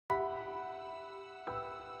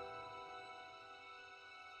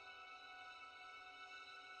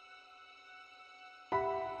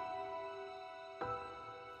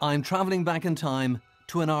I'm travelling back in time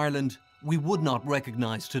to an Ireland we would not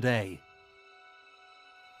recognise today.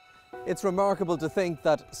 It's remarkable to think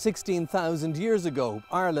that 16,000 years ago,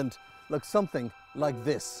 Ireland looked something like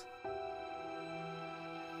this.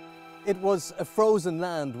 It was a frozen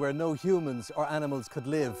land where no humans or animals could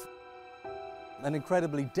live. An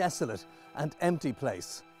incredibly desolate and empty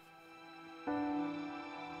place.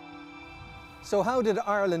 So how did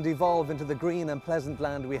Ireland evolve into the green and pleasant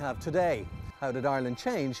land we have today? How did Ireland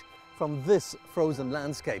change from this frozen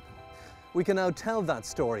landscape? We can now tell that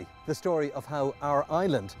story, the story of how our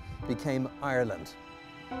island became Ireland.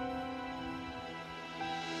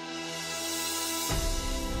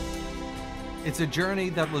 It's a journey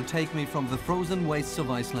that will take me from the frozen wastes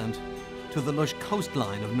of Iceland to the lush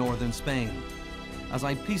coastline of northern Spain, as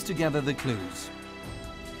I piece together the clues.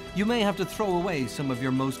 You may have to throw away some of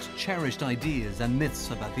your most cherished ideas and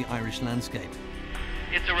myths about the Irish landscape.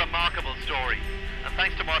 It's a remarkable story, and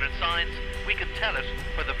thanks to modern science, we can tell it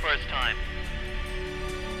for the first time.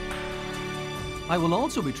 I will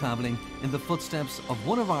also be travelling in the footsteps of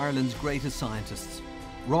one of Ireland's greatest scientists,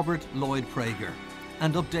 Robert Lloyd Prager,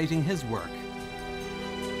 and updating his work,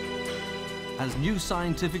 as new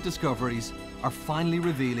scientific discoveries are finally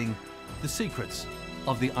revealing the secrets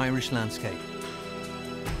of the Irish landscape.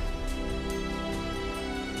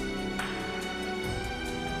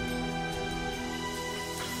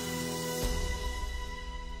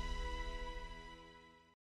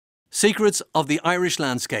 Secrets of the Irish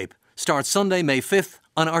Landscape starts Sunday, May 5th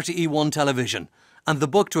on RTÉ One television, and the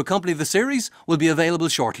book to accompany the series will be available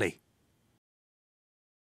shortly.